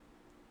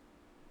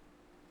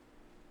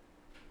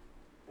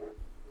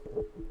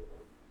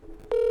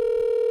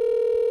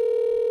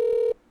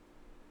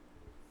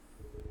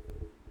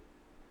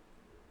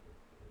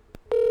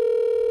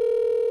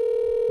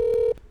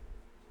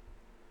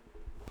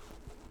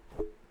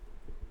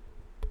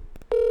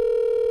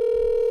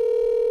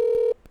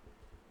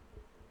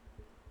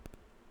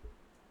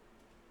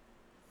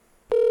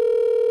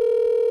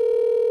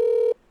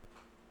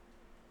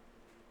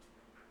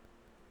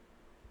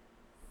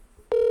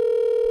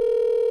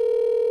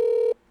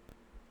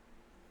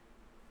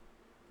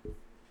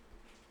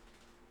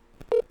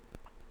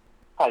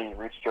Hi, you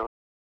reached Joe.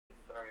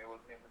 Sorry, I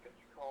wasn't able to get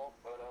your call,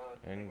 but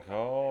And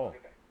call.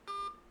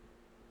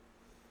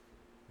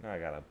 Now I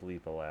gotta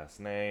bleep a last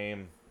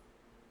name.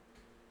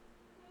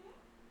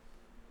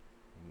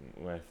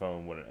 My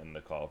phone wouldn't end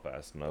the call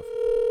fast enough.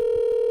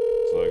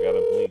 So I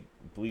gotta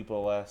bleep a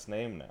last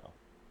name now.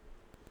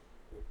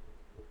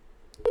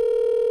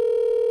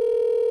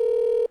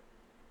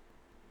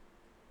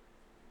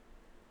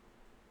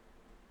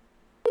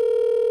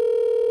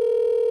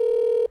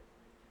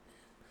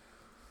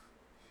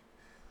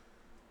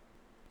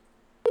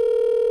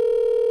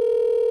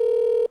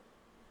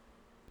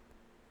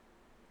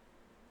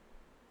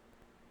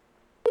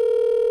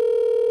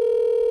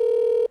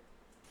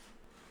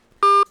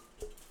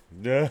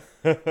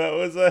 That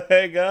was a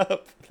hang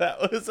up.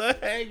 That was a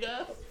hang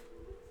up.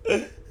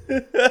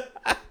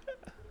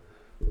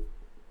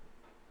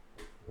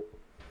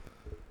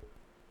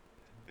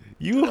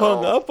 You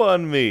hung no, up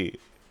on me.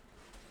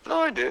 no,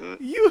 I didn't.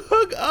 You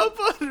hung up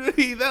on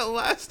me. That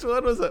last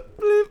one was a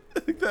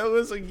bleep. That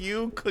was a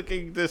you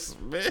clicking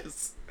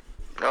dismiss.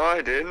 No,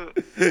 I didn't.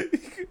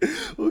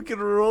 We can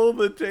roll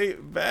the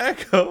tape back,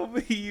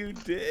 homie. You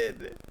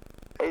did.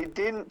 I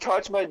didn't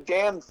touch my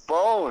damn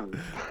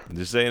phone. I'm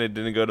just saying it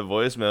didn't go to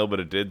voicemail, but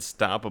it did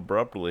stop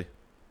abruptly.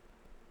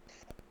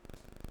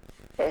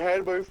 I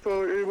had my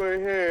phone in my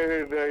hand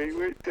and I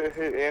went to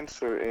hit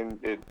answer and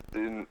it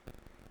didn't.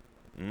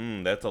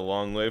 That's a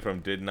long way from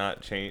did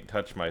not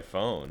touch my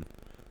phone.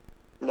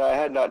 No, I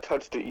had not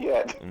touched it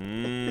yet.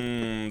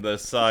 The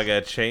saga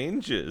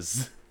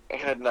changes. I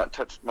had not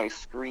touched my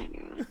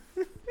screen.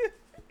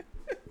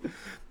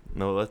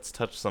 No, let's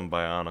touch some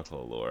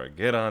Bionicle lore.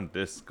 Get on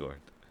Discord.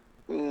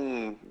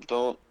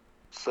 Don't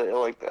say it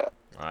like that.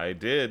 I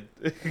did.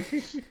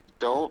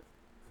 Don't.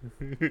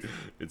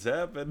 It's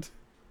happened.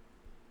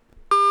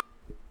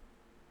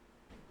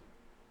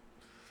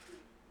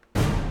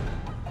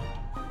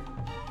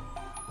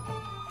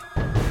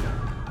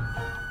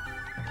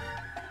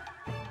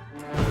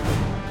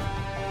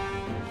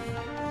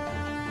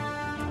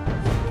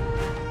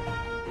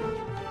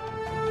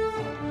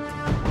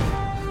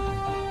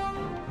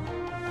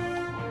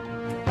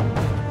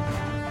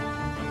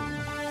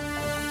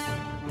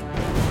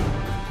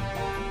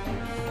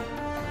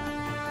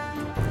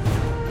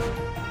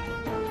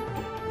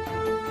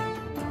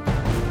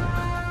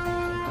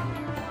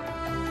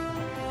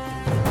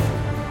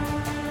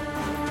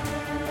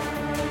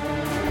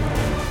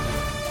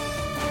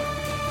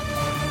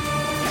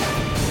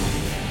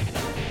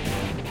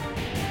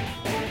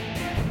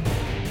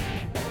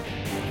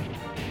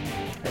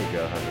 Hey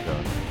Joe, how's it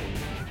going?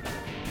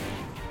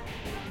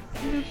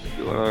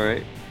 Doing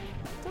alright.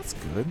 That's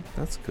good.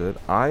 That's good.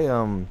 I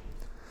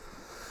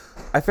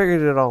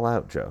figured it all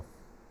out, Joe.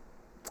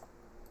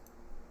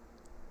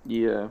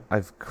 Yeah.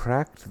 I've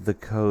cracked the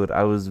code.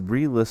 I was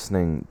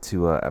re-listening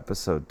to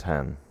episode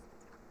 10,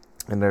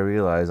 and I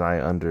realized I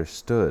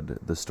understood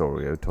the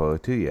story of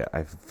Toilet 2 yet.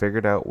 I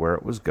figured out where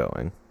it was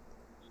going,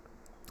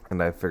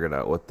 and I figured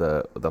out what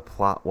the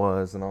plot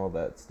was and all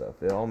that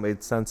stuff. It all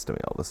made sense to me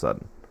all of a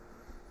sudden.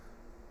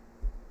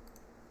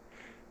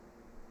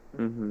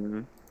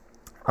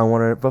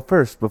 But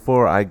first,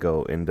 before I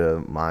go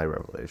into my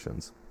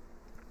revelations,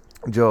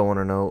 Joe, I want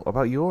to know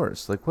about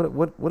yours. Like,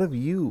 what have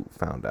you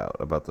found out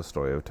about the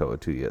story of Toa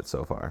 2 yet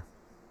so far?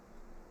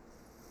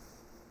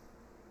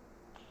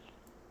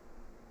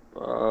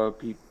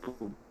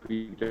 People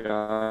be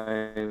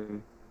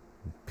dying.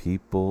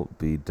 People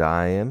be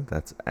dying.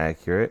 That's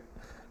accurate.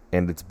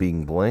 And it's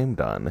being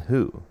blamed on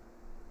who?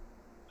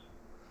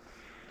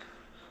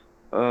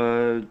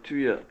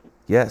 Tuya.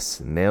 Yes,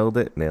 nailed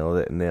it.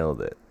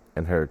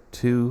 And her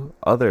two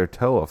other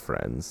Toa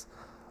friends,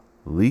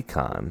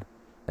 Likan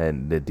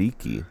and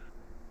Nadiki,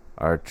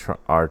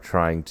 are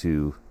trying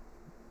to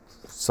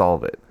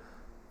solve it,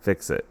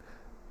 fix it.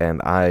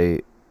 And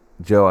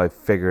Joe, I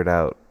figured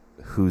out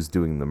who's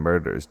doing the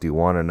murders. Do you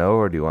want to know,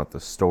 or do you want the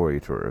story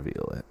to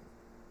reveal it?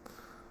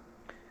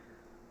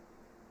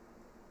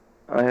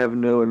 I have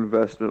no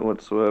investment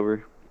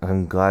whatsoever.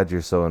 I'm glad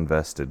you're so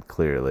invested,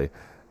 clearly.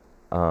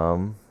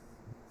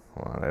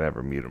 Hold on, I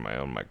never muted my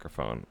own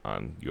microphone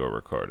on your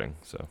recording,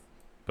 so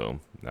boom,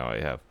 now I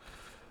have.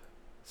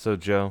 So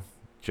Joe.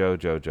 It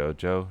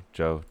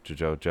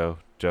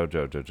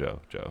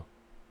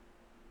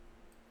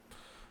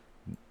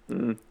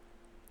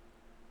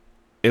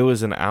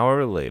was an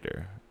hour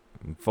later.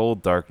 Full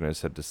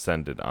darkness had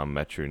descended on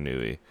Metru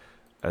Nui,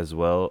 as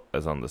well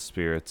as on the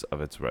spirits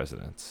of its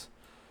residents,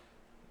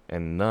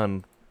 and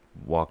none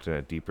walked in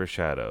a deeper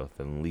shadow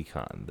than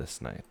Likan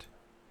this night.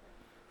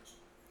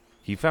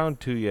 He found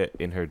Tuya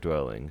in her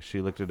dwelling.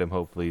 She looked at him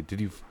hopefully.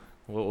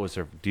 What was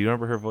her? Do you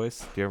remember her voice?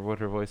 Do you remember what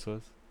her voice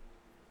was?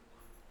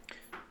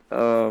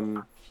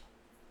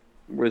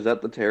 Was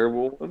that the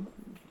terrible one?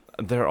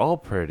 They're all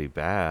pretty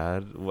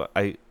bad.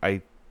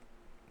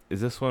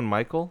 Is this one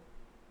Michael?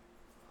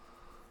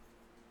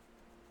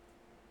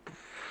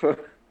 I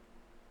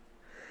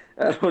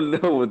don't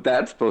know what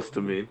that's supposed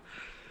to mean.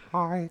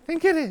 I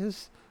think it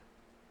is.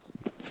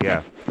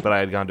 Yeah, but I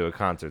had gone to a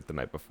concert the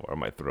night before.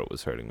 My throat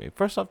was hurting me.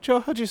 First off, Joe,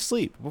 how'd you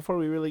sleep? Before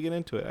we really get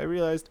into it, I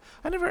realized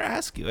I never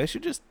asked you. I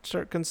should just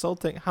start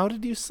consulting. How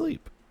did you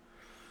sleep?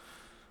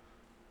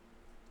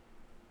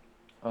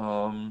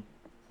 Um,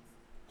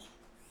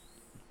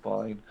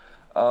 Fine.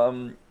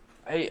 Um,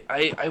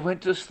 I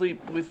went to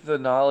sleep with the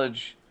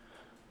knowledge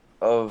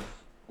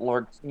of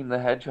Larkstein the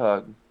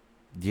Hedgehog,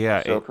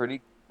 Yeah, so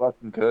pretty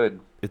fucking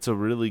good. it's a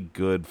really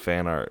good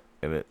fan art,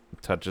 and it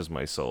touches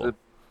my soul. The,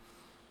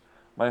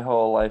 my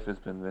whole life has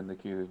been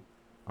vindicated.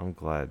 I'm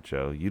glad,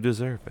 Joe. You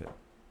deserve it.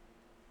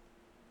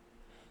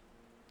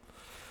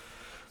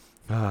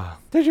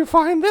 Did you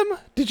find them?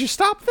 Did you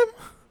stop them?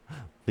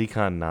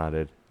 Likhan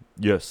nodded.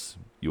 Yes,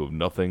 you have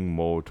nothing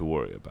more to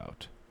worry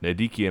about.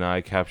 Nadiki and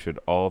I captured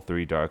all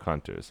 3 Dark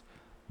Hunters.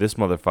 This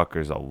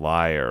motherfucker's a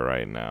liar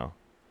right now.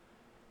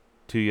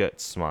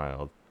 Tuyet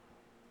smiled.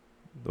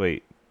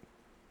 Wait.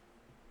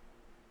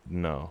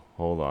 No,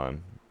 hold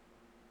on.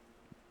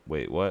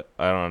 Wait, what?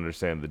 I don't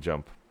understand the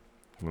jump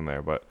from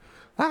there, but...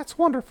 That's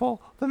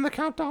wonderful. Then the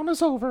countdown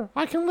is over.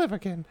 I can live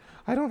again.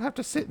 I don't have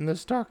to sit in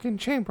this darkened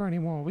chamber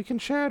anymore. We can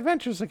share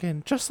adventures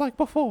again, just like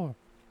before.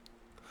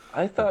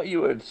 I thought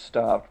you had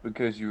stopped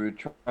because you were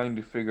trying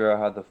to figure out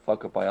how the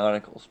fuck a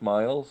Bionicle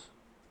smiles.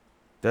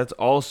 That's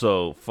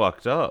also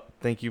fucked up.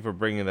 Thank you for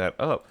bringing that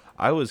up.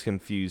 I was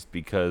confused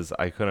because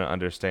I couldn't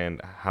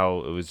understand how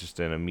it was just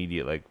an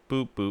immediate, like,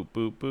 boop, boop,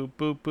 boop, boop,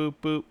 boop, boop,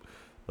 boop.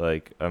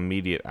 Like,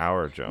 immediate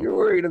hour jump. You're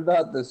worried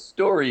about the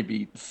story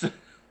beats.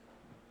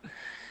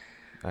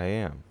 I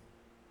am.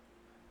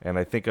 And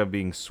I think I'm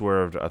being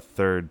swerved a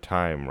 3rd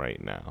time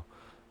right now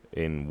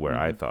in where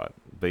I thought.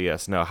 But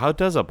yes, now, how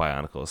does a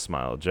Bionicle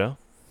smile, Joe?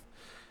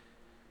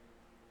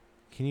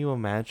 Can you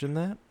imagine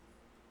that?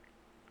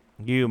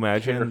 Can you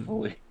imagine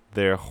Carefully.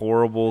 their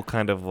horrible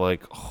kind of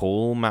like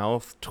whole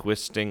mouth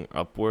twisting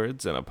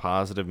upwards in a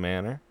positive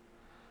manner?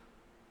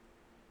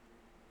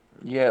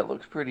 Yeah, it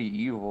looks pretty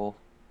evil.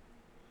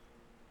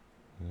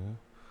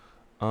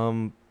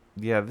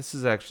 Yeah, this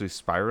is actually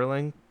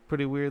spiraling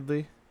pretty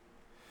weirdly.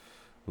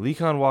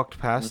 Likhan walked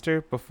past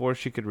her before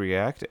she could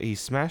react. He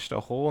smashed a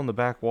hole in the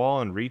back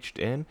wall and reached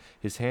in,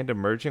 his hand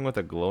emerging with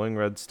a glowing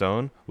red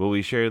stone. Will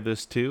we share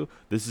this too?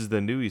 This is the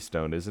Nui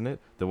stone, isn't it?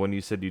 The one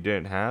you said you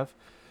didn't have?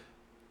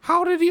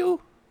 How did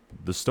you?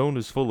 The stone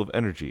is full of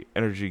energy.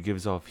 Energy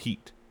gives off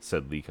heat,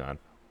 said Likhan.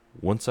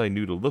 Once I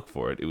knew to look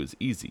for it, it was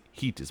easy.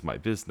 Heat is my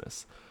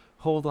business.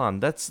 Hold on,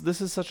 this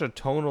is such a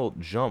tonal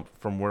jump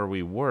from where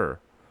we were.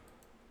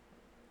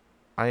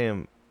 I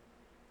am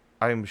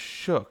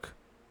shook.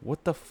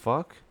 What the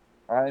fuck?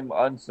 I'm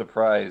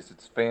unsurprised.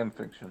 It's fan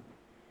fiction.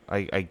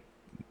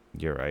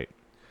 You're right.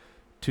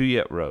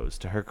 Tuyet rose.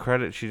 To her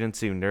credit, she didn't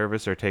seem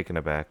nervous or taken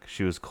aback.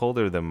 She was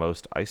colder than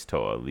most Ice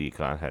Toa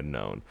Likhan had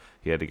known.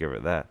 He had to give her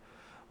that.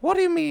 What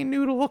do you mean,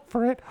 knew to look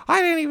for it?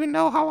 I didn't even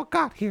know how it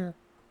got here.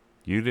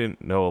 You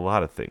didn't know a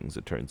lot of things,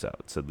 it turns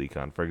out, said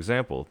Likhan. For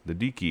example,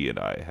 Nadiki and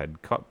I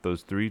had caught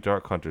those 3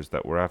 Dark Hunters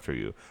that were after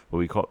you, but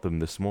we caught them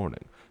this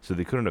morning, so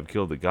they couldn't have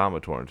killed the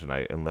Gamatorn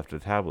tonight and left a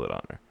tablet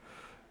on her.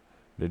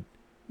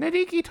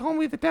 Nadiki told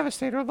me the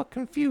Devastator looked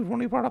confused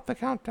when he brought up the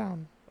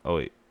countdown.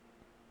 Oh,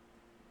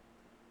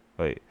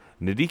 wait.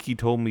 Nadiki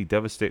told me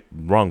Devastator...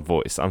 Wrong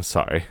voice, I'm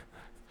sorry.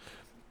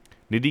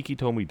 Nadiki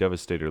told me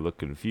Devastator looked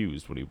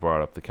confused when he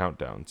brought up the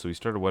countdown, so he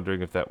started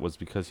wondering if that was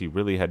because he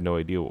really had no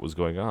idea what was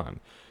going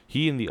on.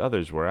 He and the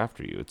others were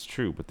after you, it's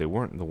true, but they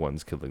weren't the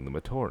ones killing the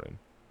Matoran.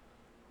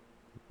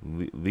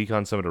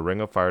 Likhan summoned a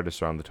ring of fire to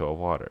surround the toe of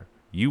water.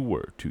 You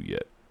were,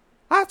 Tuyet.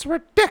 That's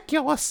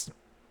ridiculous!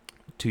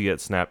 Tuyet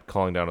snapped,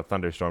 calling down a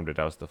thunderstorm to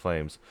douse the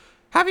flames.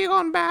 Have you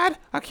gone bad,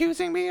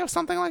 accusing me of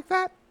something like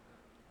that?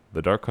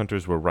 The Dark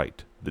Hunters were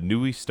right. The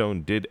Nui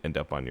stone did end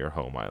up on your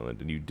home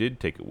island, and you did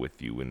take it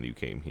with you when you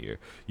came here.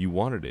 You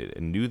wanted it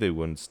and knew they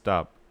wouldn't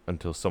stop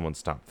until someone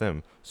stopped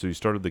them, so you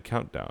started the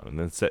countdown and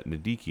then set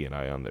Nadiki and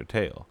I on their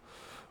tail.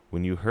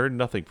 When you heard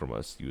nothing from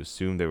us, you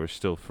assumed they were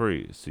still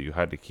free, so you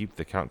had to keep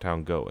the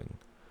countdown going.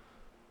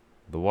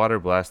 The water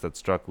blast that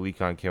struck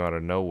Likhan came out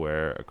of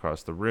nowhere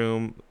across the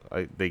room.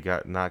 They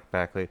got knocked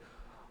back late.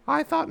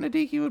 I thought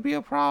Nadiki would be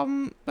a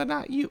problem, but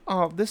not you.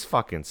 Oh, this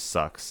fucking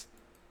sucks.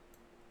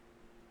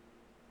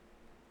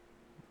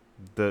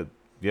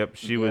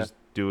 She was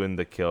doing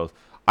the kills.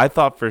 I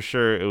thought for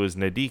sure it was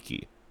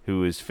Nadiki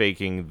who was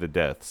faking the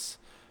deaths.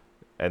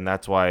 And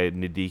that's why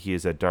Nadiki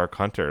is a Dark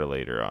Hunter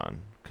later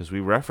on. Because we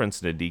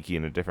referenced Nadiki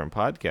in a different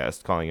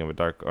podcast, calling him a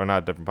Dark... Or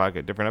not a different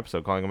podcast, different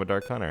episode, calling him a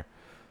Dark Hunter.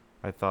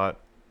 I thought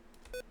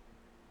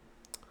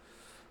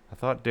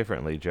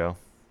differently, Joe.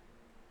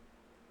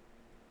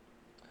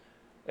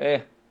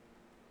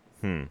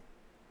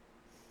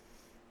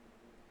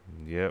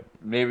 Yep.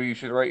 Maybe you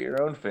should write your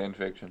own fan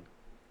fiction.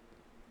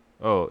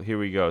 Oh, here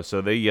we go.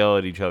 So they yell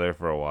at each other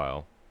for a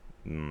while,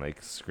 and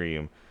like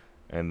scream,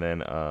 and then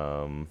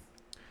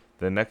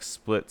the next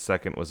split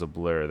second was a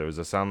blur. There was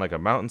a sound like a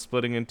mountain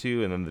splitting in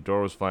two, and then the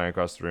door was flying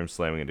across the room,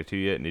 slamming into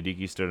Tuyet.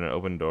 Nadiki stood in an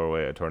open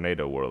doorway, a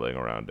tornado whirling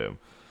around him.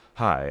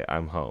 Hi,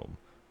 I'm home.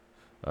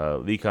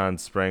 Likon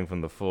sprang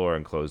from the floor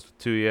and closed with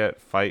Tuyet.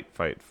 Fight,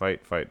 fight,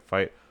 fight, fight,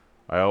 fight.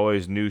 I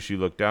always knew she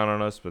looked down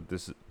on us, but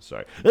this is...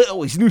 Sorry. I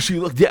always knew she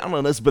looked down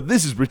on us, but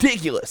this is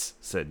ridiculous,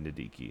 said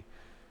Nadiki.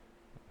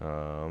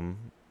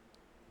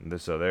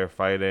 So they're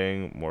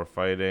fighting, more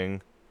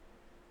fighting.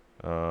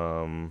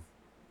 The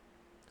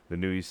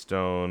Nui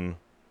Stone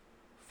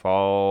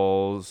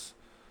falls,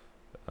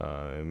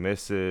 it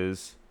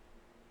misses,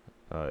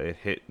 it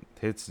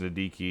hits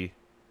Nadiki.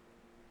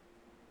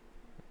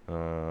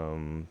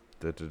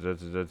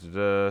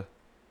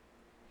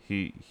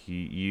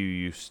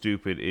 You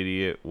stupid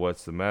idiot,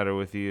 what's the matter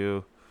with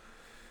you?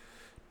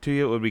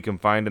 Tuyet would be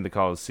confined in the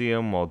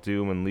Colosseum while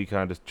Doom and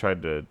Likon just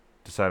tried to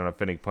decide on a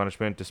fitting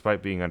punishment.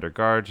 Despite being under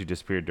guard, she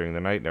disappeared during the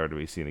night, never to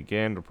be seen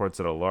again. Reports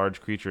that a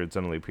large creature had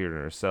suddenly appeared in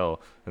her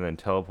cell and then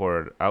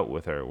teleported out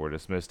with her were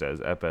dismissed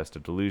as at best a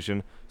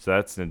delusion. So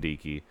that's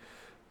Nadiki.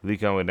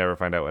 Likon would never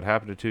find out what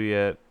happened to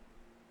Tuyet.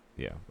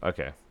 Yeah,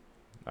 okay.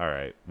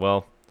 Alright,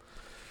 well,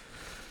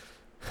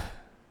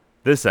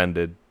 this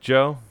ended.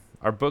 Joe,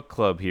 our book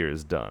club here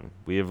is done.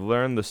 We have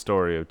learned the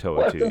story of Toa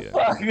What the Tuyet.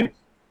 fuck?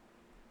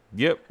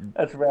 Yep.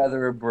 That's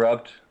rather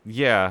abrupt.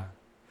 Yeah.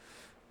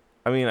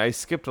 I mean, I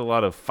skipped a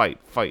lot of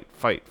fight, fight,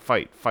 fight,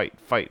 fight, fight,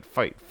 fight,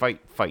 fight, fight,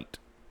 fight.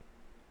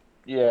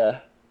 Yeah.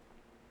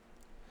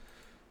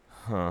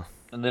 Huh.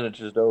 And then it's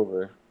just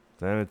over.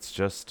 Then it's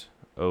just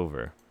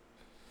over.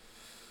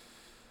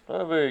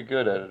 Not a very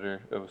good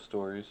editor of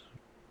stories.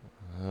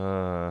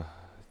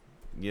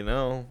 You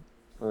know,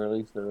 Or at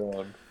least their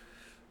own.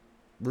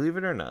 believe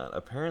it or not,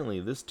 apparently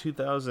this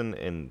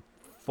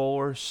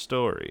 2004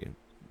 story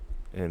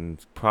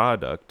and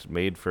product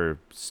made for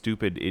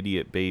stupid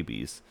idiot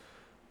babies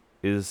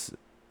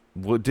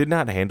did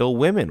not handle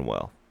women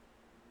well.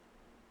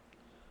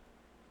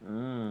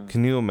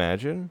 Can you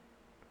imagine?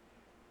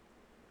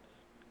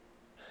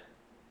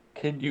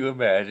 Can you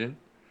imagine?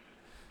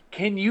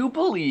 Can you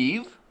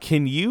believe?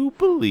 Can you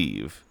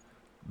believe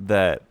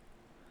that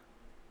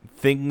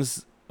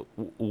things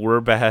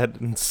were bad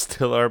and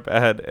still are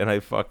bad, and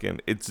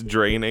it's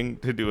draining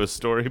to do a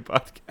story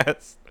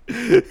podcast?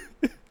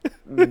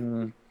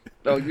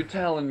 Oh, you're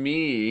telling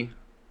me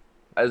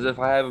as if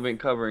I haven't been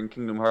covering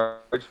Kingdom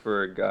Hearts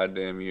for a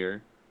goddamn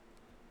year.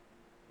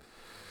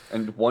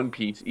 And One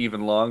Piece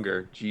even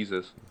longer.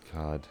 Jesus.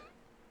 God.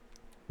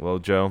 Well,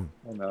 Joe,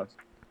 Oh,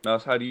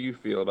 Mouse, how do you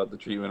feel about the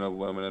treatment of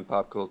women in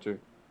pop culture?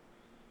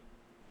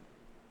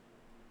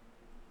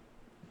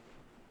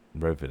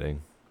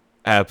 riveting.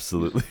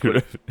 Absolutely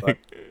riveting.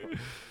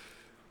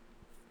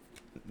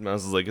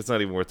 Mouse is like, it's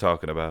not even worth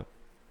talking about.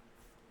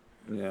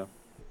 Yeah.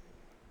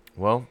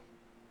 Well,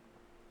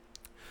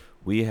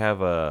 we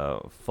have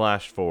a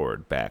flash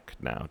forward back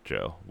now,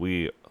 Joe.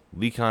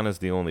 Likon is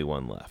the only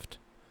one left,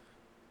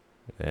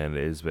 and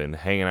has been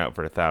hanging out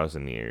for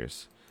 1,000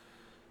 years,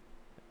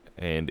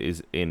 and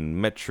is in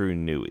Metru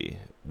Nui,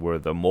 where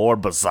the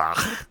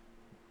Morbazach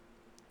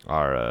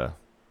are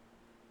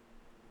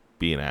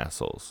being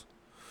assholes.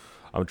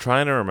 I'm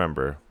trying to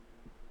remember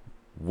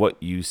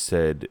what you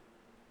said.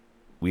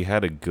 We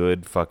had a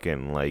good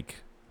fucking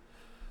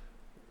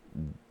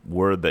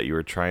word that you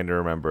were trying to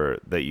remember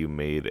that you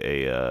made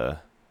a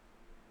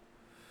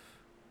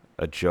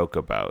joke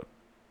about,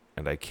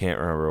 and I can't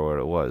remember what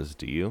it was.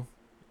 Do you?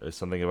 There's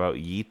something about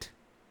yeet.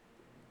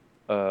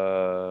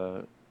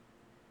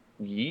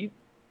 Yeet?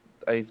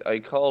 I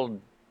called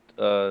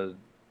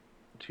Tuyet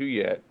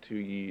to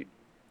yeet.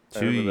 I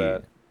To remember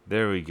yeet. that.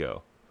 There we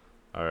go.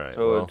 All right.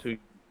 So Well, to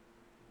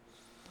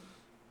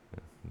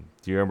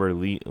do you remember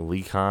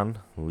Likon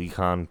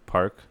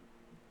Park?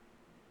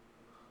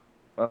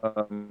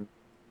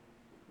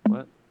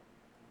 what?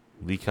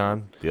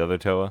 Likon, the other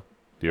Toa.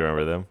 Do you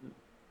remember them?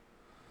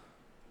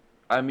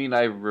 I mean,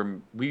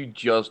 we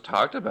just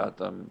talked about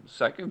them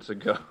seconds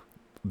ago.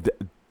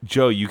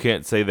 Joe, you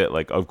can't say that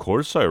of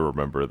course I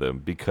remember them,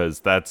 because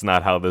that's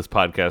not how this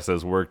podcast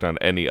has worked on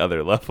any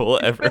other level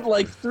ever. It's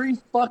been 3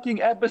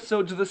 fucking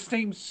episodes of the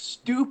same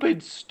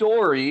stupid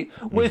story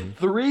with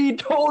 3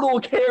 total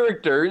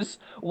characters.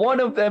 One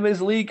of them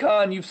is Lee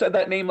Khan. You've said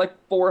that name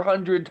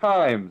 400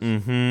 times.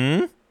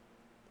 Mm-hmm.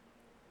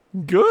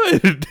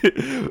 Good.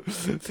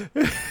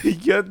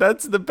 Yeah,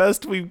 that's the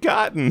best we've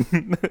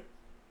gotten.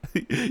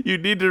 You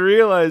need to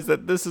realize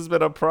that this has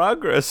been a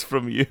progress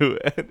from you,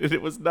 and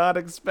it was not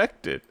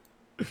expected.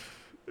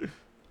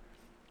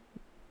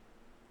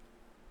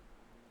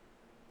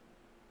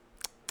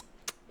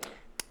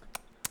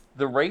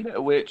 The rate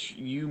at which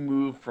you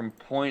move from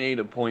point A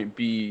to point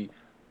B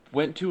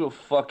went to a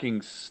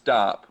fucking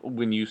stop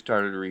when you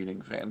started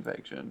reading fan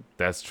fiction.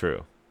 That's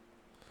true.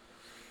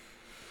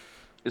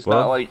 It's Well-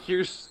 not like,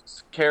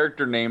 here's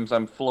character names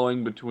I'm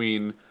flowing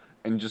between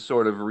and just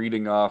sort of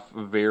reading off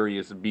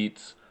various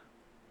beats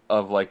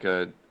of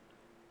a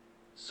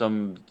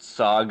some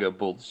saga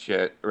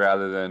bullshit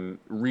rather than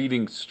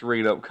reading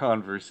straight up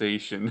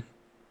conversation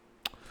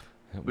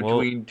Well,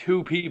 between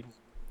two people.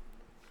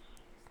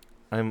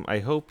 I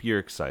hope you're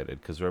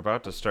excited because we're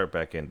about to start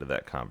back into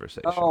that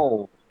conversation.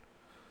 Oh,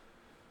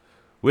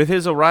 With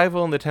his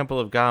arrival in the temple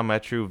of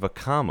Ga-Metru,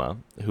 Vakama,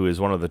 who is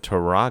one of the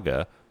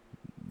Turaga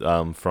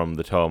from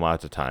the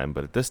Toamata time,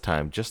 but at this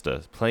time just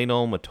a plain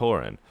old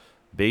Matoran,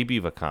 baby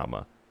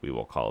Vakama, we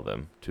will call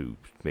them to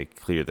make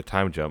clear the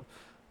time jump.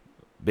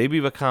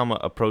 Baby Vakama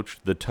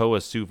approached the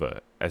Toa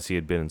Suva as he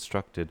had been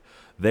instructed.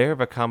 There,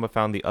 Vakama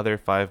found the other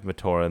 5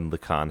 Matoran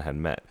Likan had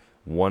met,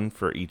 one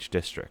for each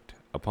district.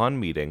 Upon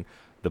meeting,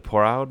 the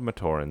proud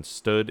Matoran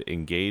stood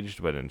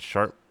engaged but in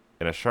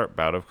a sharp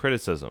bout of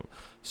criticism,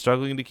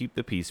 struggling to keep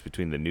the peace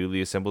between the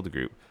newly assembled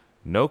group.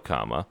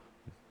 Nokama,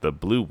 the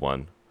blue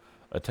one,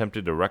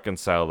 attempted to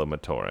reconcile the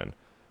Matoran.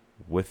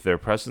 With their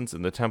presence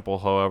in the temple,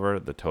 however,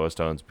 the Toa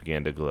stones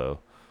began to glow.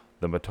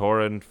 The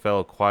Matoran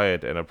fell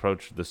quiet and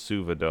approached the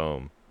Suva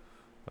dome,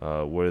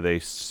 where they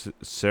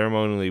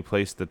ceremonially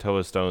placed the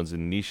Toa stones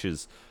in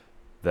niches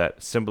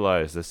that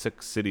symbolized the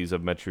 6 cities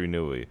of Metru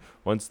Nui.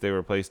 Once they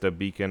were placed, a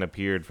beacon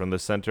appeared from the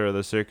center of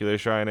the circular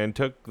shrine and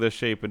took the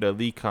shape into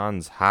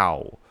Likan's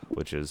How,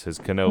 which is his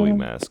Kanoe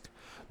mask.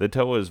 The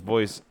Toa's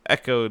voice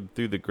echoed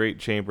through the great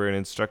chamber and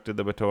instructed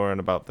the Matoran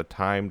about the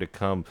time to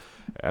come.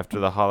 After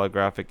the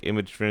holographic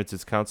image finished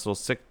its council,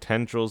 6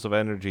 tendrils of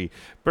energy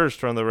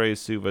burst from the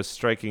raised Suva,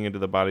 striking into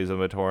the bodies of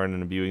the Matoran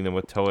and imbuing them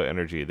with Toa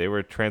energy. They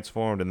were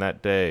transformed in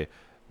that day.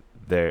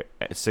 They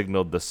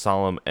signaled the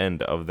solemn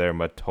end of their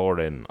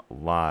Matoran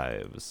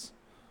lives.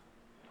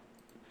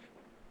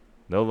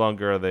 No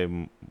longer are they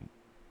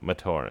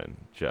Matoran,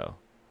 Joe.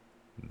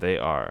 They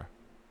are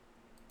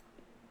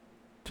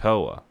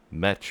Toa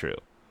Metru.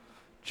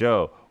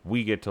 Joe,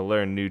 we get to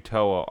learn new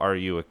Toa. Are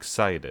you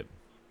excited?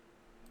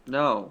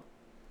 no.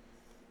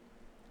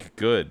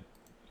 Good.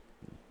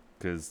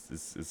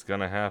 Because it's going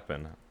to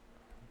happen.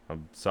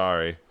 I'm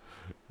sorry.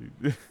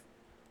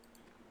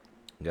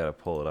 Gotta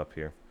pull it up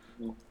here.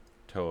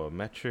 Toa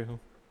Metru.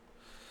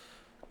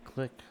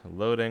 Click.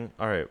 Loading.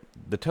 Alright.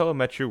 The Toa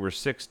Metru were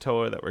 6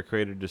 Toa that were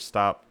created to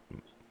stop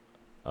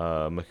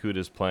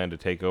Makuda's plan to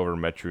take over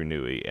Metru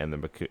Nui and the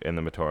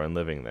Matoran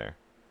living there.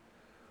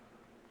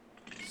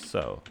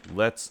 So,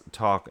 let's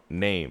talk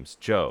names.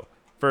 Joe,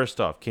 first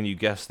off, can you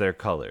guess their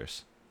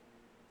colors?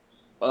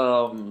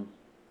 Nope.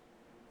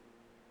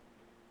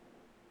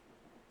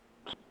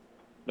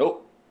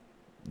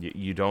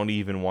 You don't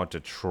even want to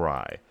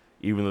try.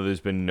 Even though there's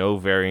been no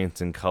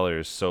variance in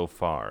colors so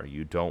far,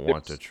 you don't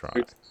want to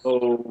try.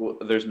 Oh,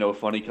 there's no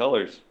funny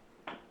colors.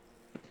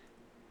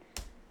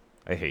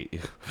 I hate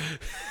you.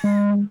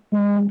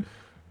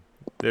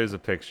 There's a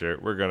picture.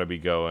 We're going to be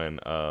going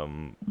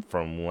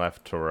from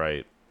left to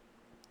right.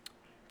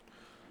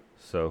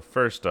 So,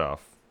 first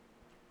off,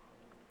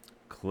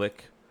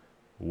 click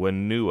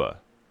Wenua,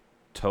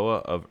 Toa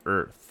of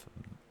Earth.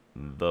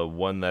 The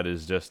one that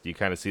is just, you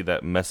kind of see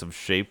that mess of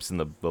shapes in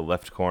the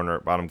left corner,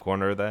 bottom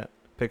corner of that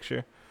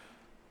picture?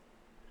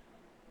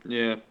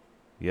 Yeah.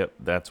 Yep,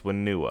 that's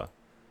Wenua.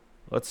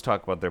 Let's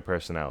talk about their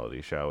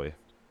personality, shall we?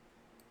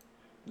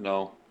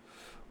 No.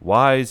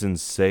 Wise and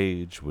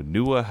sage,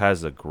 Wenua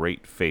has a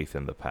great faith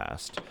in the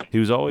past. He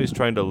was always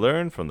trying to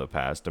learn from the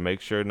past to make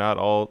sure to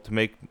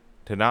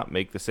not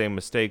make the same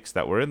mistakes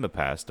that were in the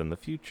past in the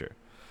future.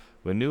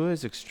 Wenua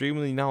is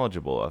extremely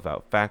knowledgeable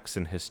about facts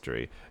and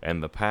history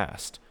and the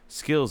past,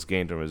 skills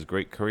gained from his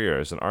great career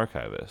as an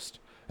archivist,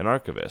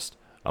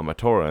 a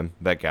Matoran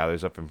that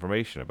gathers up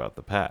information about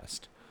the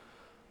past.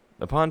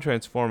 Upon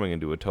transforming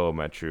into a Toa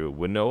Metru,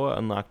 Wenua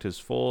unlocked his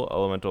full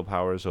elemental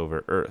powers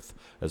over Earth,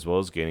 as well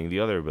as gaining the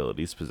other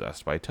abilities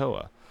possessed by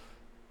Toa.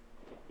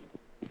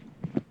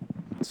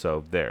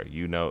 So there,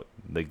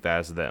 like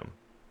that's them.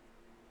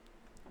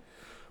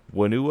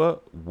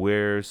 Wenua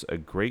wears a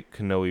great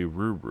Kanoe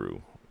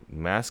Ruru,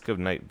 Mask of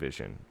Night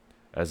Vision,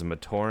 as a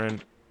Matoran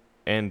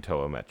and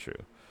Toa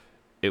Metru.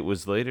 It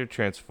was later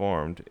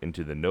transformed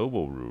into the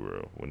Noble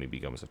Ruru when he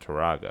becomes a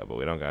Turaga, but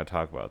we don't gotta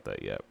talk about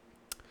that yet.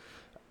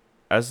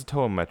 As a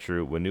Toa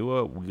Metru,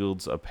 Wenua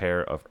wields a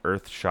pair of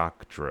Earth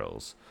Shock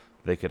drills.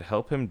 They could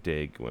help him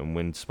dig, and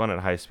when spun at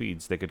high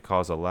speeds, they could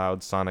cause a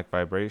loud sonic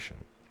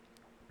vibration.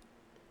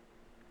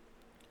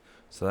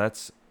 So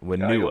that's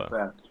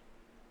Wenua.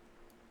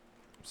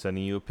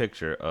 Sending you a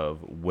picture of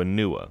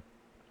Wenua,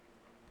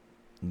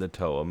 the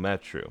Toa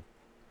Metru.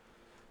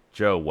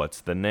 Joe, what's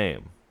the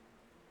name?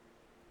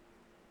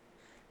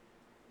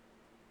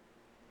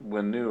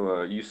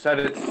 Wenua, you said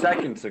it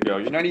seconds ago.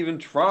 You're not even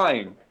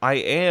trying. I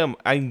am.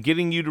 I'm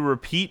getting you to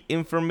repeat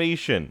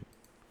information.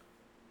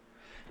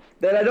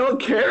 That I don't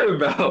care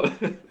about.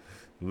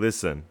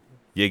 Listen,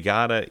 you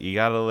gotta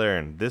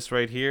learn. This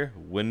right here,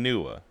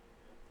 Wenua.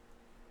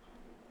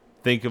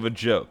 Think of a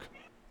joke.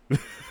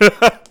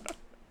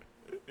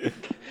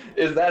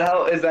 Is that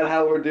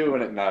how we're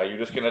doing it now? You're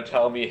just gonna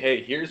tell me,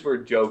 hey, here's where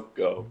joke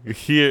go.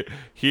 Here,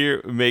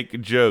 make a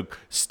joke.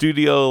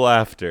 Studio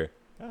laughter.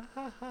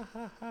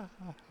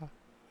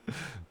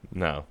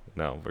 No,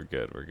 we're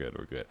good. We're good.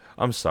 We're good.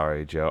 I'm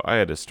sorry, Joe. I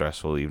had a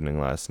stressful evening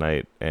last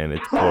night, and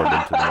it's poured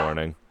into the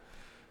morning.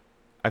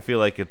 I feel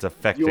like it's Do you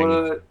affecting.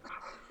 wanna?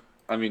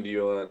 I mean, do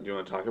you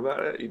wanna talk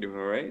about it? You doing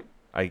all right?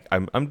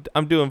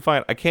 I'm doing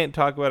fine. I can't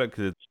talk about it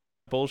because it's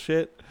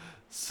bullshit.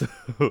 So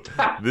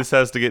this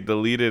has to get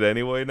deleted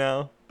anyway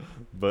now.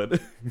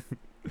 But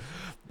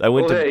I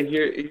went Well, to.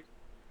 hey,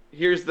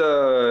 here's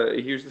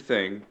the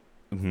thing.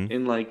 Mhm.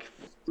 In like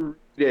 3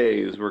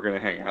 days, we're gonna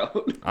hang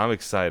out. I'm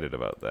excited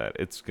about that.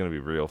 It's gonna be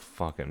real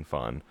fucking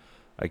fun.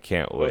 I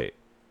can't wait.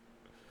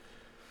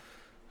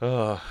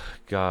 Oh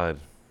God,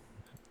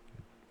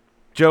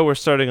 Joe, we're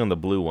starting on the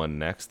blue one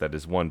next. That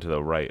is one to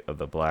the right of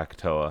the black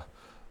Toa.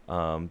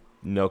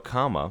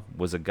 Nokama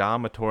was a Ga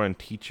Matoran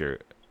teacher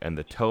and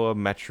the Toa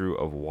Metru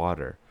of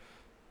water.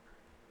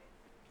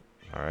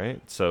 All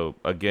right. So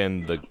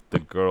again, the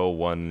girl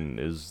one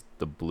is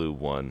the blue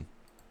one.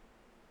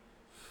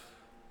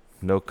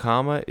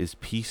 Nokama is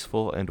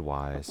peaceful and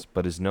wise,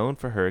 but is known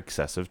for her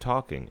excessive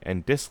talking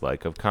and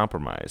dislike of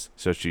compromise.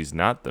 So she's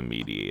not the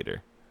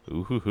mediator.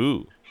 Ooh hoo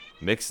hoo,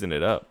 mixing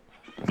it up.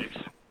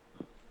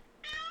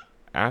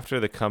 After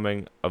the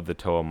coming of the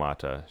Toa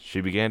Mata,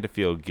 she began to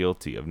feel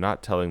guilty of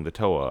not telling the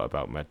Toa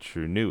about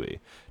Metru Nui.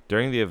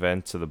 During the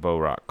events of the Bow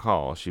Rock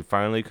Call, she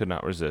finally could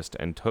not resist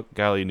and took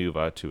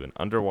Gallinuva to an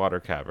underwater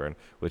cavern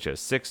which has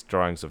 6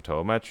 drawings of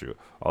Toa Metru,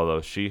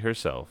 although she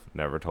herself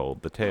never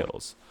told the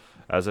tales.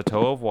 As a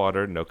Toa of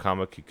water,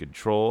 Nokama could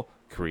control,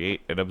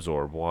 create, and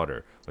absorb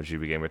water. When she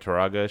became a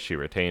Turaga, she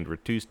retained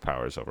reduced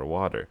powers over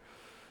water.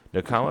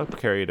 Nakama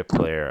carried a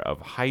pair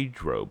of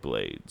hydro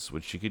blades,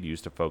 which she could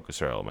use to focus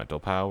her elemental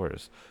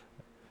powers.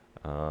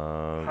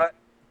 Hy-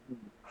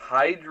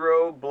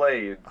 Hydro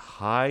blades.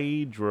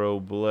 Hydro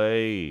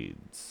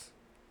blades.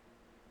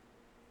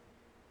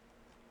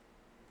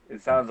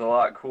 It sounds a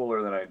lot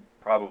cooler than it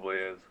probably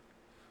is.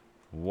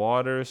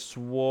 Water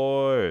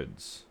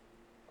swords.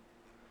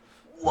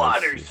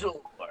 Water see.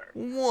 sword.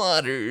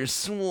 Water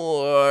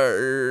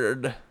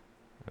sword.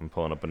 I'm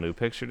pulling up a new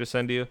picture to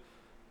send you.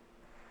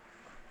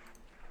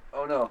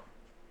 Oh no.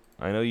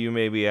 I know you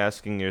may be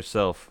asking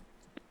yourself,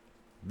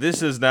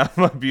 this is not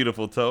my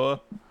beautiful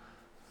Toa.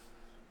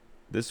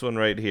 This one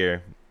right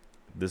here,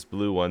 this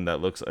blue one that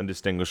looks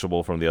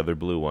undistinguishable from the other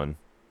blue one,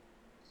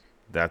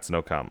 that's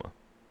Nokama.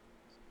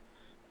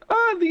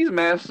 These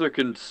masks are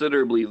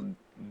considerably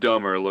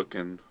dumber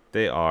looking.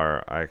 They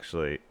are,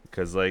 actually,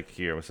 because, like,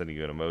 here, I'm sending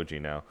you an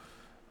emoji now.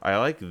 I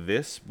like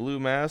this blue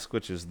mask,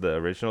 which is the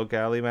original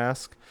Galley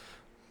mask.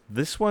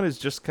 This one is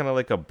just kind of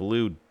like a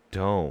blue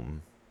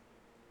dome.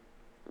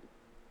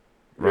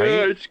 Right?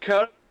 Yeah, it's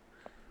kind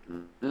of...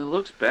 It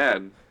looks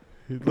bad.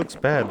 It looks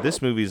bad.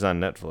 This movie's on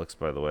Netflix,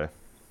 by the way.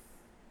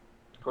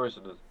 Of course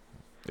it is.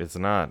 It's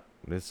not.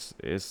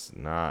 It's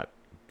not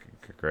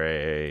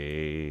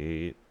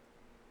great.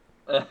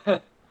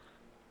 Alright,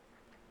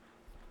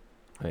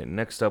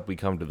 next up we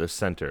come to the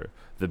center.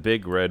 The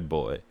big red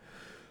boy.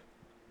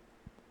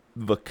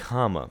 The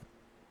Kama.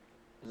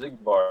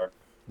 Zigbar.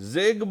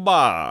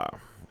 Zigbar.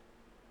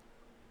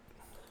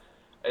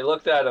 I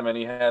looked at him and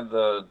he had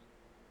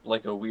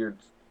like a weird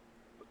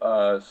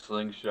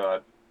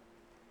slingshot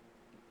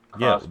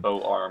Yeah,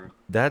 crossbow arm.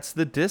 that's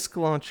the disc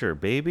launcher,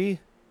 baby.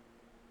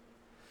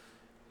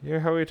 You hear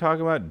how we talk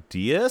about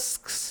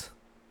discs?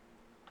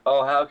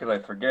 Oh, how could I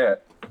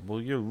forget?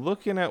 Well, you're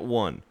looking at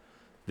one.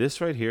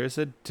 This right here is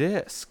a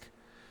disc.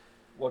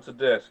 What's a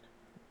disc?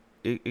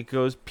 It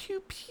goes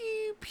pew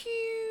pew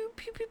pew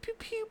pew pew pew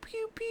pew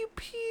pew pew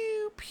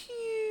pew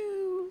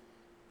pew.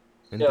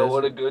 And Yeah, does-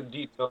 what a good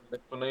detailed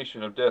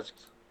explanation of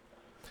discs.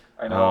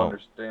 I now Oh.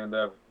 understand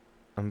that.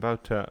 I'm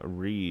about to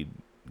read.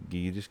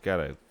 You just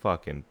gotta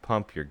fucking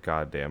pump your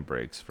goddamn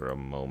brakes for a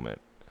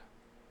moment.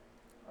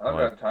 I don't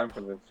What? got time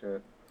for this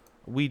shit.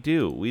 We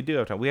do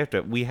have time.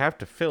 We have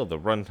to fill the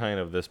runtime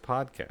of this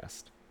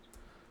podcast.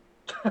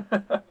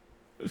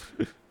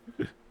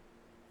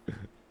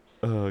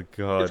 Oh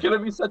God. It's gonna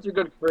be such a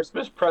good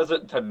Christmas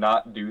present to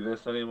not do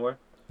this anymore.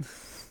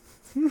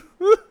 And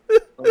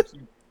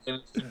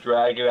to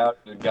drag it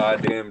out to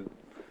goddamn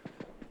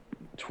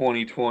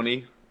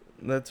 2020.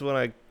 That's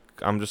when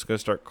I'm just gonna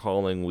start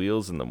calling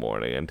Wheels in the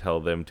morning and tell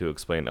them to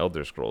explain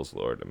Elder Scrolls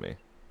lore to me.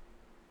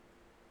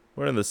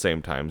 We're in the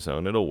same time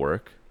zone. It'll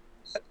work.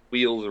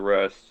 Wheels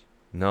rest.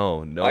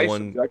 No I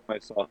one. subject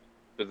myself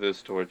to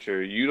this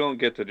torture. You don't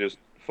get to just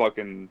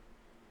fucking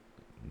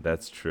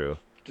That's true.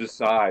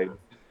 decide.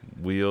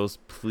 Wheels,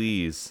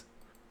 please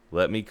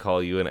let me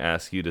call you and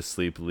ask you to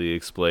sleepily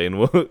explain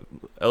what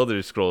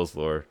Elder Scrolls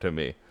lore to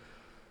me.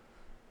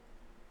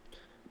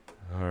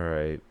 All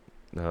right.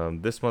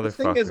 This The motherfucker.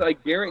 thing is, I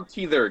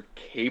guarantee they're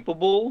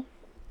capable.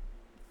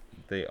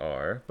 They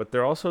are, but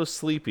they're also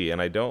sleepy,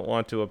 and I don't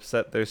want to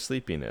upset their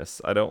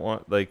sleepiness. I don't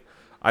want, like,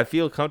 I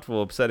feel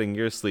comfortable upsetting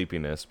your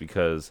sleepiness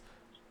because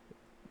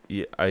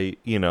I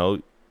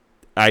know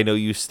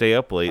you stay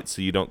up late,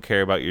 so you don't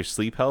care about your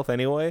sleep health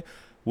anyway.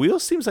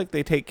 Wheels seems like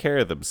they take care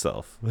of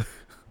themselves.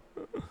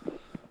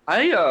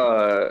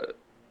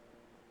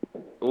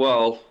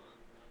 Well,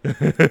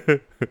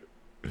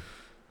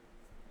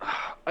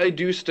 I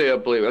do stay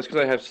up late. That's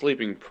because I have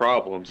sleeping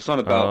problems. It's not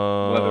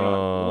about whether or not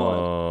I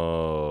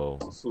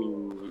want Oh.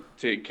 to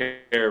take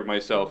care of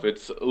myself.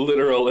 It's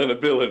literal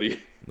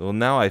inability. Well,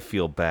 now I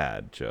feel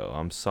bad, Joe.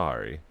 I'm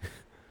sorry.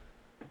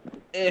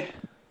 Eh.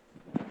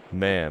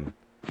 Man,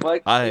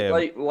 Like, I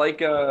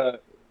am.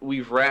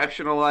 we've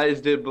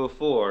rationalized it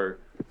before.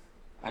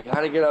 I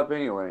gotta get up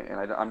anyway,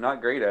 and I'm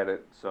not great at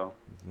it. So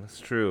That's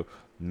true.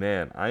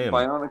 Man, I am.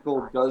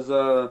 Bionicle does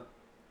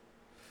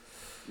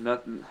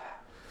nothing.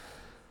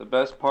 The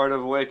best part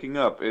of waking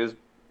up is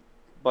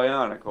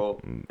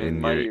Bionicle in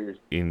my ears.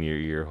 In your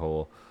ear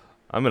hole.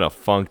 I'm in a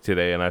funk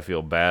today, and I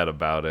feel bad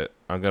about it.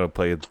 I'm gonna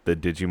play the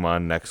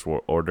Digimon Next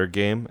Order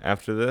game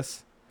after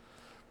this.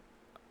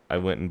 I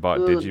went and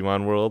bought Ugh.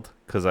 Digimon World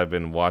because I've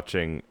been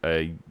watching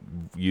a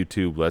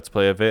YouTube Let's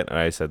Play of it, and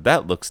I said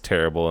that looks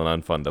terrible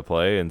and unfun to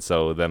play, and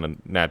so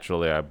then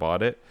naturally I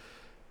bought it.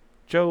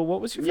 Joe, what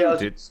was your Yeah,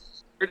 favorite?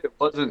 it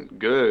wasn't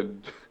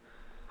good.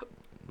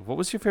 What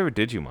was your favorite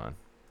Digimon?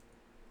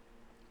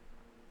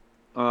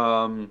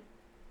 Um,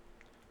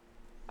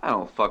 I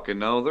don't fucking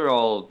know. They're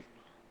all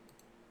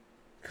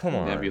Come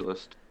on,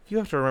 nebulous. you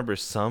have to remember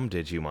some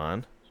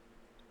Digimon.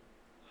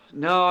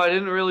 No, I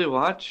didn't really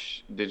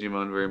watch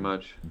Digimon very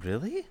much.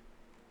 Really?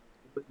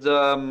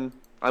 But,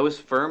 I was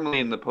firmly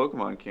in the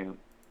Pokemon camp.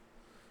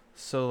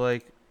 So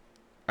like,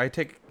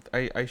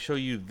 I show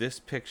you this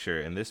picture,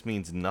 and this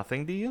means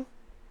nothing to you.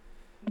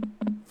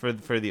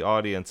 For the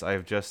audience,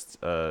 I've just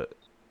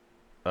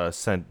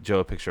sent Joe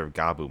a picture of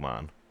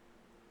Gabumon.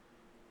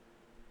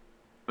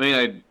 I mean,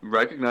 I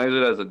recognize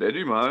it as a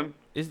Digimon.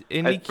 Isn't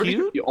I'm he pretty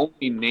sure cute? the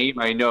only name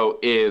I know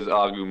is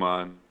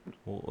Agumon.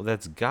 Well,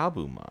 that's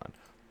Gabumon.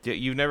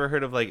 You've never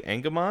heard of like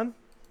Angemon?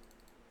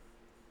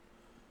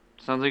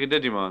 Sounds like a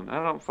Digimon.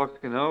 I don't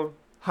fucking know.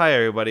 Hi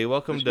everybody,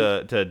 welcome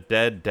to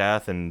Dead,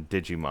 Death, and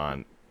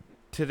Digimon.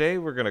 Today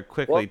we're gonna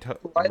quickly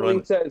Riley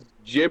run. says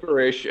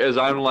gibberish as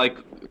I'm like,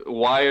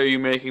 why are you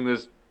making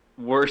this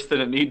worse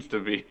than it needs to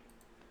be?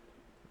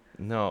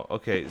 No,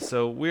 okay,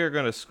 so we're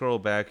gonna scroll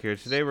back here.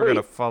 Today we're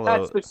gonna follow.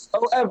 That's the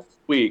show every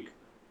week.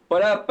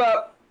 But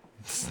up.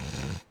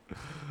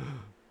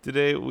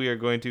 Today we are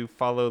going to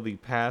follow the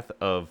path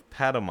of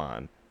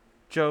Patamon.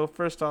 Joe,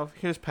 first off,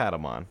 here's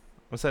Patamon.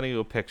 I'm sending you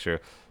a picture.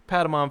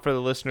 Patamon, for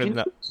the listener.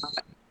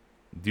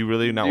 Do you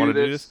really not want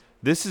to do this?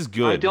 This is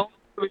good. I don't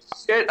give a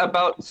shit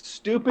about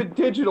stupid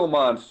digital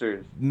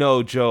monsters.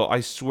 No, Joe,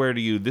 I swear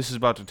to you, this is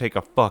about to take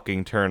a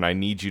fucking turn. I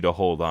need you to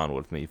hold on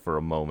with me for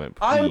a moment,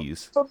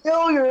 please. I'm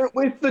familiar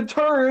with the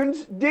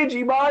turns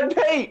Digimon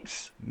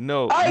takes.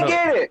 No, I no.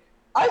 get it.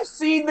 I've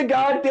seen the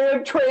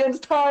goddamn trans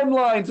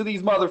timelines of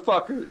these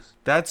motherfuckers.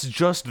 That's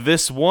just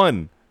this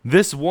one.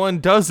 This one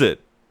does it.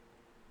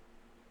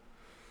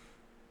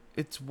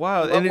 It's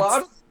wild. A And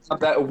lot it's of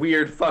that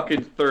weird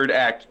fucking third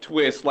act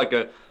twist like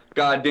a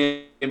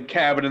goddamn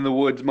cabin in the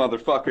woods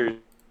motherfucker.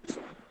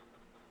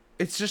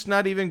 it's just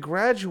not even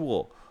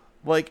gradual.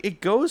 Like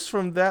it goes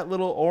from that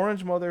little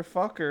orange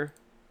motherfucker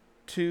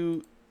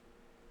to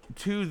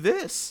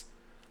this.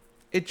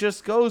 It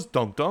just goes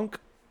dunk dunk.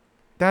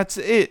 That's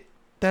it.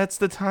 That's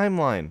the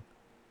timeline.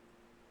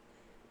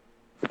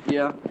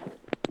 Yeah.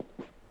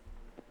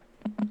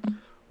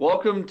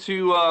 Welcome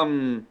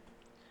to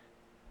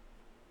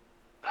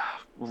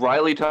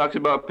Riley talks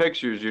about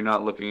pictures you're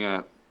not looking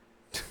at.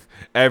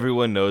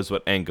 Everyone knows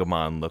what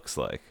Angemon looks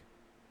like.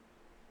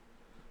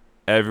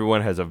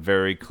 Everyone has a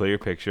very clear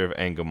picture of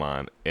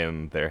Angemon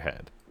in their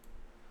head.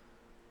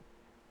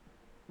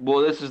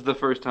 Well, this is the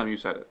first time you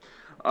said it.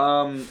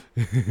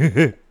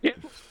 Yeah,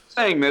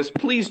 saying this,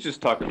 please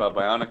just talk about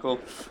Bionicle.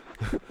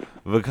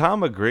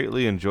 Vakama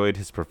greatly enjoyed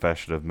his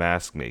profession of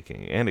mask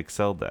making and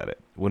excelled at it.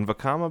 When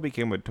Vakama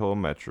became a Toa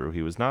Metru,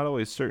 he was not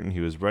always certain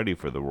he was ready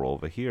for the role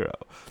of a hero.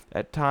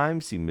 At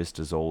times, he missed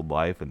his old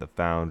life in the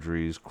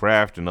foundries,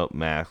 crafting up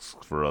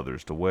masks for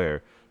others to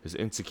wear. His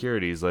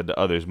insecurities led to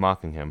others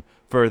mocking him,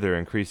 further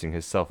increasing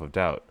his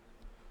self-doubt.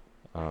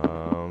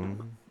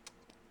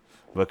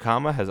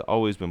 Vakama has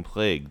always been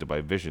plagued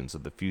by visions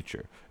of the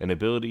future, an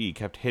ability he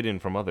kept hidden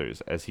from others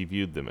as he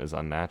viewed them as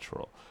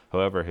unnatural.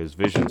 However, his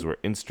visions were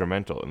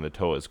instrumental in the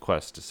Toa's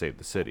quest to save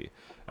the city.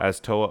 As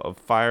Toa of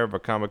Fire,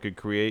 Vakama could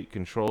create,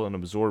 control, and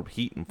absorb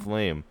heat and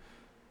flame.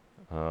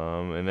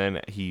 And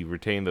then he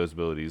retained those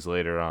abilities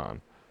later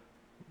on.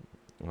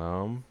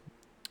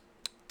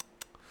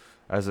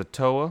 As a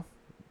Toa,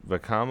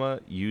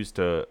 Vakama used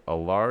a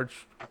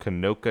large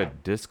Kanoka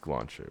disc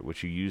launcher,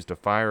 which he used to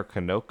fire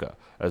Kanoka,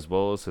 as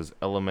well as his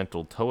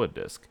elemental Toa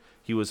disc.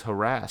 He was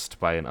harassed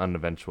by an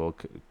unconventional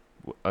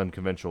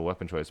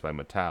weapon choice by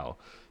Matau.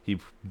 He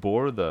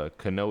bore the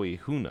Kanoe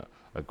Huna,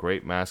 a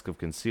great mask of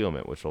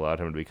concealment, which allowed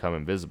him to become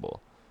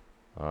invisible.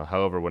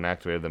 However, when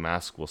activated, the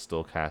mask will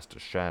still cast a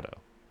shadow.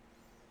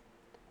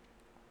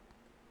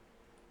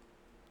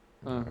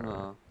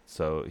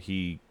 So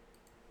he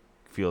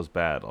feels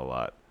bad a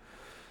lot.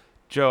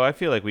 Joe, I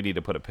feel like we need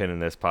to put a pin in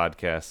this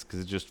podcast because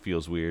it just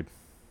feels weird.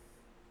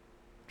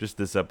 Just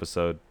this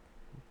episode.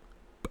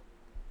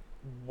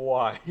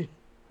 Why?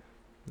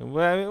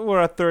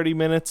 We're at 30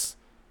 minutes.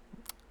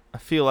 I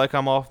feel like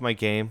I'm off my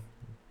game.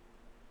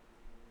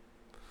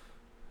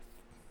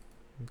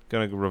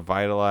 Gonna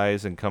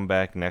revitalize and come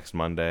back next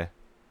Monday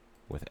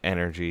with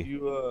energy.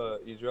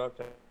 You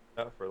dropped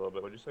out for a little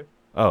bit. What'd you say?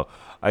 Oh,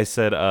 I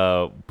said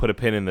put a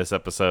pin in this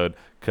episode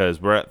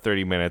because we're at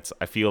 30 minutes.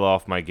 I feel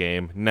off my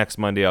game. Next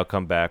Monday I'll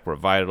come back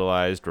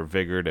revitalized,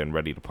 revigored, and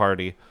ready to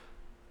party.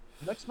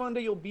 Next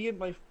Monday you'll be in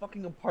my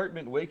fucking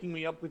apartment, waking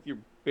me up with your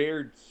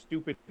bare,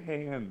 stupid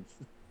hands.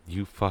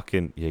 You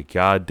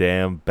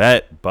goddamn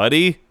bet,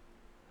 buddy.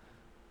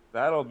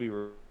 That'll be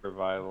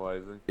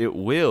revitalizing. It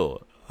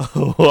will.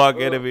 Walk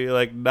in and be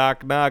like,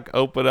 knock, knock,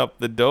 open up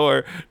the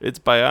door. It's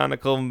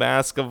Bionicle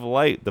Mask of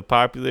Light, the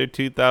popular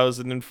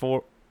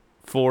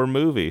 2004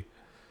 movie.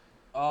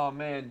 Oh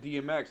man,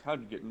 DMX,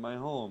 how'd you get in my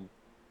home?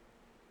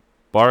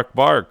 Bark,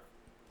 bark.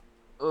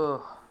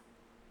 Ugh.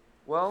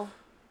 Well,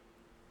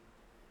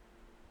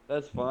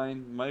 that's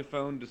fine. My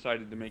phone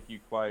decided to make you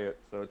quiet,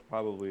 so it's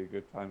probably a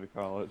good time to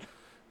call it.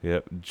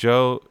 Yep.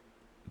 Joe,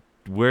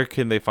 where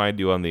can they find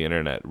you on the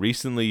internet?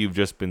 Recently, you've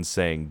just been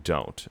saying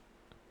don't.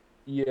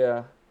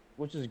 Yeah,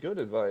 which is good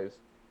advice.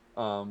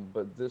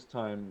 But this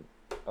time,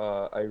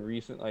 I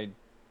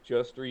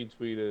just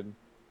retweeted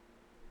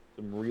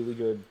some really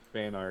good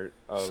fan art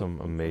of Some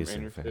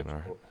amazing fan Interstitial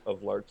art.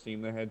 of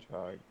Larxene the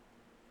Hedgehog.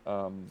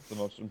 The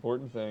most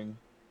important thing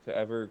to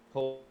ever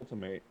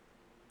cultivate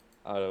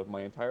out of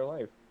my entire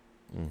life.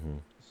 Mm-hmm.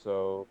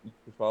 So you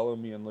can follow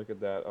me and look at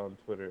that on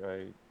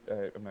Twitter.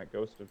 I'm at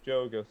Ghost of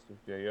Joe, Ghost of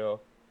Jo.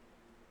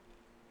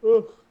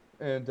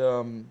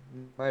 And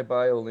my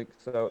bio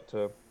links out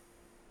to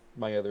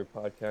my other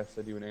podcast.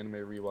 I do an anime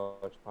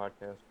rewatch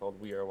podcast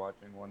called We Are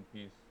Watching One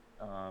Piece.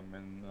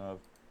 And I've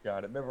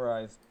got it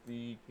memorized,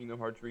 the Kingdom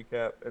Hearts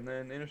recap, and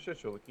then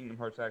Interstitial, the Kingdom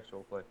Hearts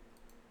actual play.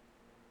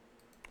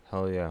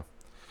 Hell yeah.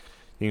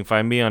 You can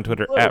find me on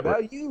Twitter What at...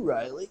 about you,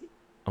 Riley?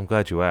 I'm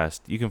glad you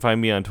asked. You can find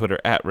me on Twitter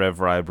at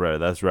RevRyeBread.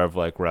 That's Rev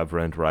like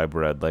Reverend, Rye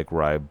Bread like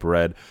Rye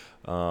Bread.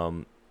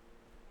 I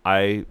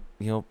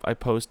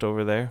post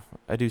over there.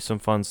 I do some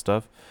fun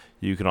stuff.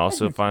 You can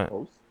also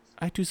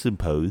I do some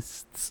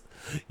posts.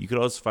 You can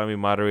also find me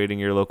moderating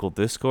your local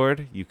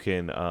Discord. You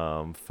can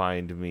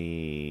find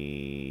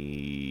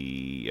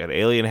me at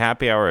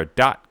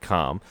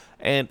alienhappyhour.com.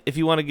 And if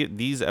you want to get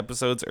these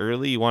episodes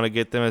early, you want to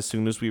get them as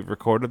soon as we've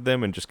recorded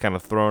them and just kind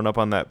of thrown up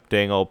on that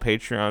dang old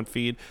Patreon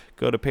feed,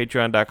 go to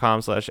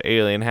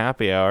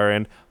patreon.com/alienhappyhour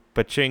and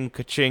pa-ching,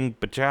 ka-ching,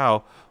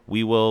 pa-chow.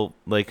 We will,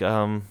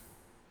 we'll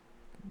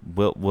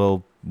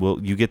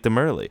you get them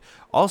early.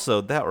 Also,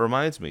 that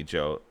reminds me,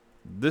 Joe,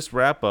 this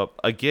wrap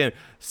up again,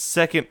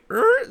 second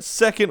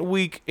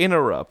week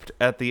interrupt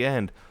at the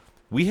end.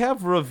 We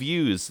have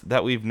reviews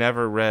that we've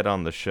never read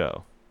on the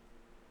show.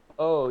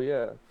 Oh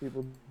yeah,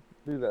 people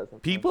do that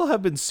sometimes. People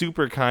have been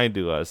super kind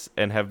to us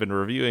and have been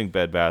reviewing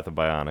Bed Bath &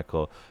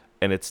 Bionicle,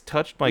 and it's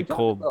touched my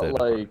cold dead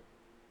heart.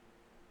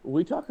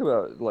 We talk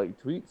about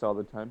tweets all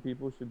the time.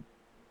 People should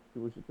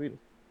tweet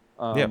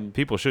us. Yeah,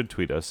 people should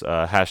tweet us.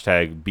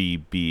 Hashtag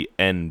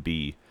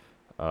BBNB.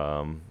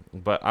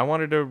 But I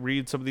wanted to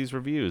read some of these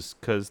reviews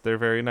because they're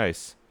very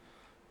nice,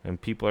 and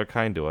people are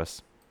kind to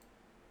us.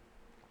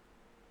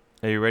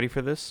 Are you ready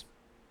for this?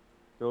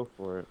 Go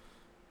for it.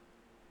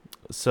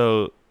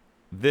 So,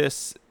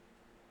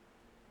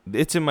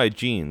 It's in My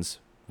Genes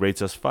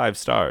rates us 5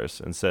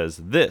 stars and says,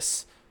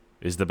 "This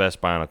is the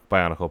best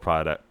Bionicle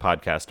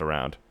podcast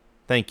around.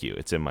 Thank you.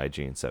 It's in My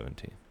Genes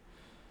 17.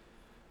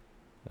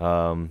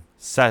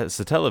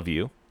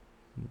 Satellaview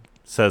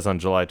says on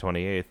July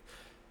 28th,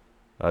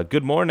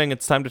 "Good morning.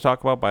 It's time to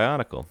talk about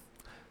Bionicle.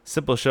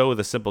 Simple show with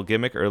a simple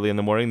gimmick. Early in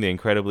the morning, the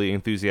incredibly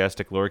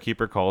enthusiastic lore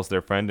keeper calls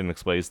their friend and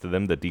explains to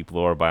them the deep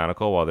lore of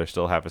Bionicle while they're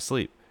still half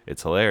asleep.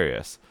 It's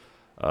hilarious.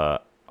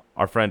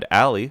 Our friend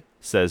Allie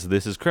says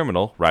this is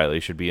criminal. Riley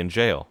should be in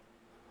jail."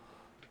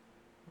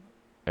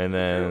 And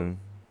then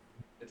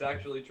It's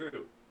actually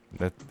true.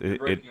 that You're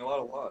breaking a lot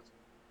of laws.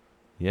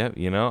 Yeah,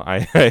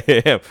 I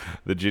am.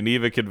 The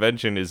Geneva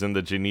Convention is in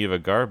the Geneva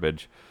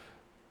garbage.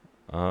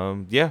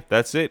 Yeah,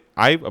 that's it.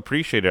 I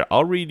appreciate it.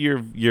 I'll read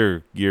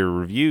your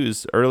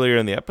reviews earlier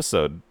in the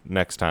episode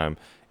next time.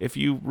 If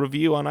you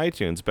review on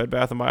iTunes, Bed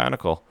Bath &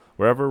 Bionicle,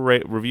 wherever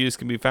reviews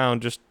can be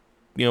found, just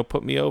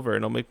put me over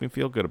and it'll make me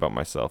feel good about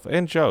myself.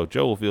 And Joe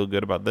will feel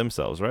good about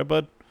themselves, right,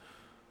 bud?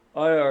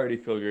 I already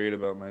feel great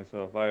about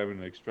myself. I have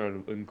an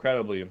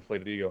incredibly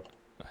inflated ego.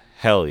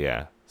 Hell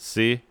yeah.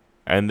 See?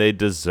 And they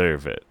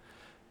deserve it.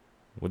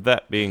 With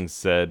that being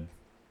said,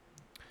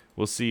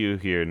 we'll see you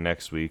here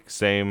next week.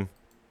 Same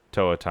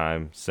Toa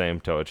time,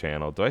 same Toa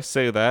channel. Do I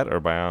say that or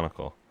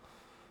Bionicle?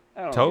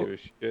 I don't give a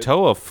shit.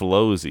 Toa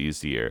flows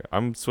easier.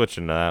 I'm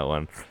switching to that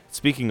one.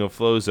 Speaking of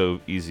flows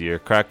easier,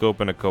 crack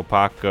open a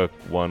Kopaka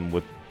one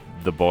with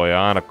the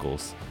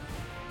Boyonicles,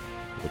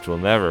 which will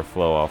never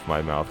flow off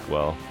my mouth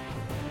well.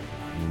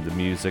 And the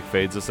music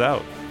fades us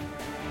out.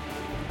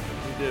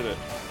 We did it.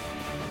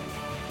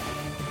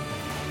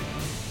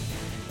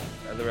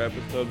 Another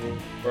episode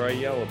where I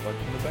yell a bunch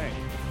in the bank.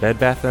 Bed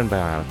Bath &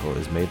 Bionicle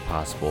is made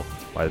possible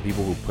by the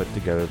people who put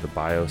together the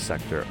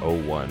Biosector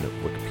 01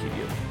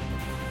 Wikipedia.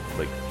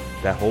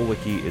 That whole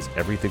wiki is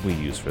everything we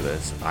use for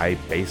this. I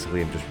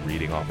basically am just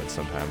reading off it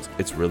sometimes.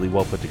 It's really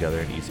well put together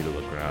and easy to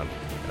look around,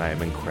 and I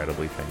am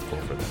incredibly thankful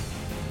for them.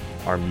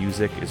 Our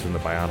music is from the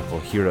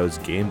Bionicle Heroes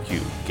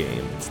GameCube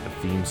game. It's the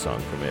theme song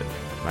from it,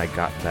 and I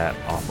got that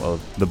off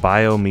of the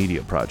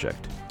Biomedia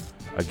Project.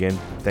 Again,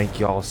 thank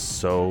y'all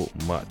so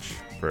much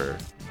for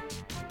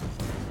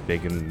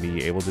making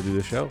me able to do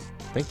the show.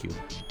 Thank you.